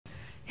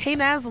Hey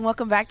Naz, and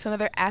welcome back to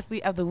another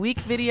Athlete of the Week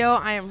video.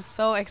 I am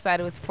so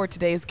excited for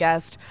today's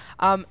guest.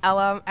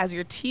 Ella, as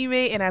your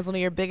teammate and as one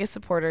of your biggest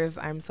supporters,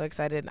 I'm so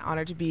excited and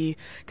honored to be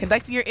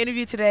conducting your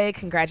interview today.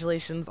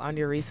 Congratulations on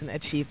your recent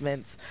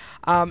achievements.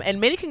 And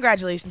many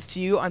congratulations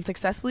to you on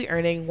successfully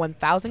earning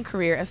 1,000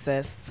 career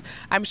assists.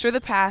 I'm sure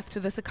the path to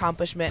this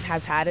accomplishment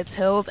has had its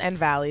hills and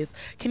valleys.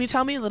 Can you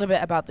tell me a little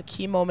bit about the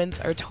key moments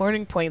or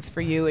turning points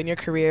for you in your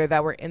career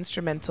that were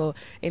instrumental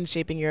in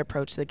shaping your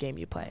approach to the game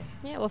you play?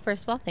 Yeah, well,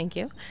 first of all, thank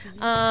you.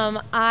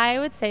 I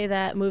would say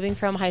that moving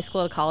from high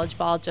school to college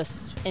ball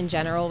just in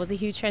general was a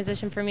huge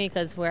transition for me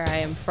because where I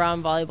am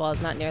from, volleyball is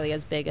not nearly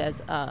as big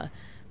as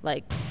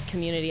like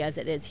community as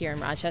it is here in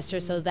Rochester.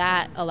 So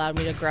that allowed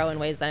me to grow in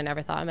ways that I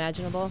never thought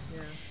imaginable.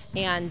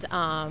 Yeah.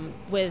 And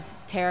with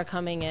Tara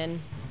coming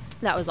in,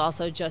 that was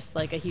also just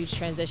like a huge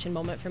transition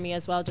moment for me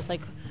as well. Just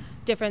like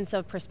difference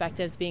of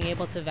perspectives, being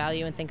able to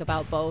value and think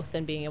about both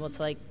and being able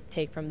to like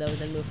take from those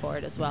and move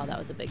forward as well. That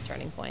was a big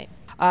turning point.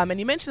 And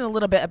you mentioned a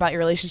little bit about your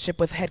relationship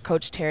with head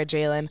coach Tara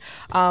Jalen,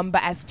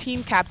 but as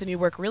team captain, you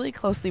work really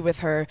closely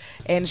with her,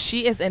 and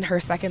she is in her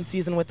second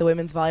season with the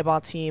women's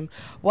volleyball team.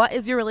 What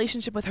is your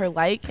relationship with her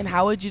like, and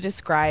how would you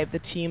describe the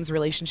team's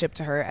relationship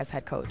to her as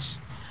head coach?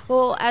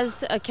 Well,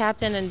 as a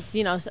captain and,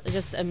 you know,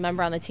 just a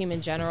member on the team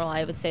in general,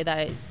 I would say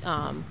that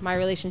my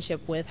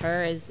relationship with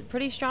her is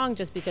pretty strong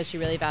just because she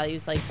really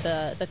values like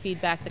the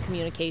feedback, the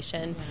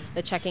communication,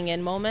 the checking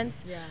in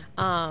moments.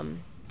 Yeah.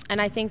 And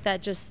I think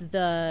that just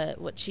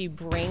what she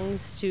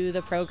brings to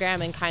the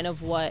program and kind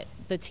of what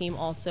the team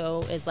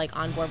also is like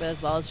on board with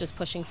as well is just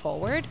pushing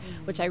forward,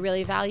 which I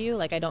really value.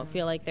 Like I don't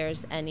feel like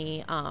there's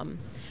any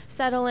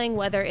settling,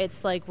 whether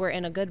it's like we're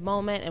in a good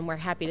moment and we're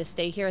happy to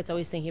stay here. It's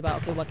always thinking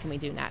about, okay, what can we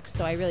do next?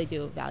 So I really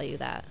do value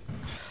that.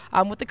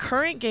 With the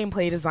current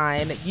gameplay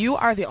design, you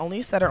are the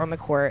only setter on the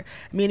court,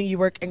 meaning you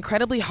work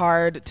incredibly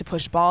hard to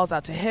push balls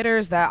out to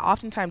hitters that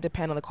oftentimes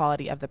depend on the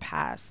quality of the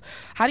pass.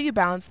 How do you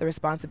balance the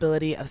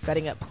responsibility of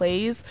setting up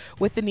plays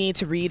with the need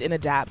to read and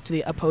adapt to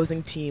the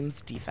opposing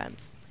team's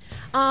defense?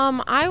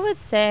 I would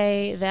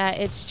say that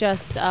it's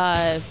just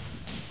a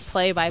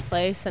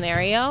play-by-play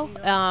scenario.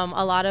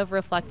 A lot of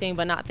reflecting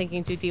but not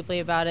thinking too deeply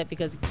about it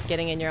because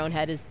getting in your own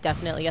head is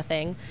definitely a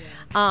thing.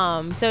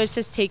 So it's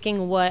just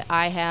taking what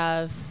I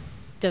have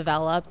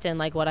developed and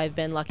like what I've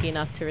been lucky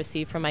enough to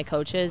receive from my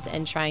coaches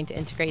and trying to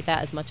integrate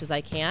that as much as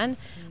I can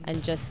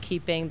and just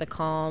keeping the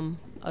calm,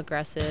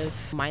 aggressive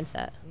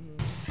mindset.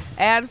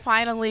 And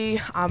finally,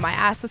 I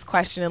asked this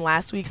question in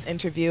last week's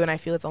interview, and I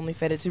feel it's only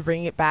fitted to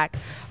bring it back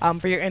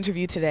for your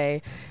interview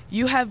today.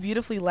 You have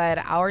beautifully led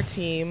our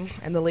team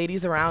and the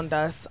ladies around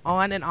us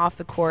on and off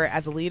the court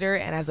as a leader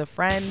and as a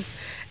friend,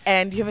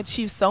 and you have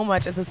achieved so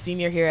much as a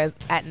senior here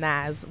at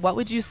NAS. What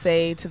would you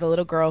say to the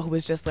little girl who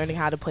was just learning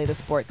how to play the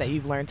sport that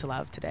you've learned to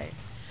love today?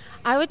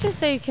 I would just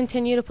say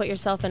continue to put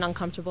yourself in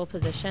uncomfortable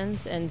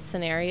positions and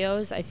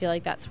scenarios. I feel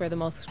like that's where the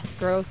most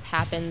growth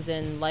happens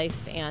in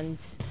life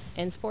and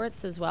in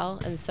sports as well.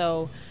 And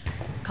so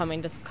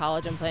coming to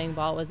college and playing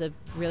ball was a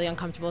really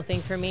uncomfortable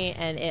thing for me,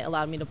 and it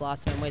allowed me to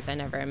blossom in ways I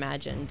never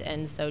imagined.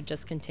 And so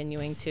just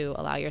continuing to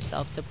allow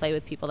yourself to play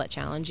with people that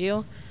challenge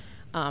you,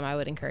 I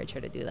would encourage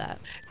her to do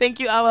that. Thank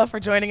you, Ella, for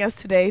joining us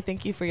today.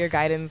 Thank you for your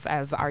guidance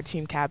as our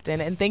team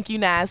captain. And thank you,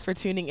 Naz, for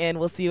tuning in.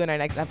 We'll see you in our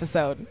next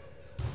episode.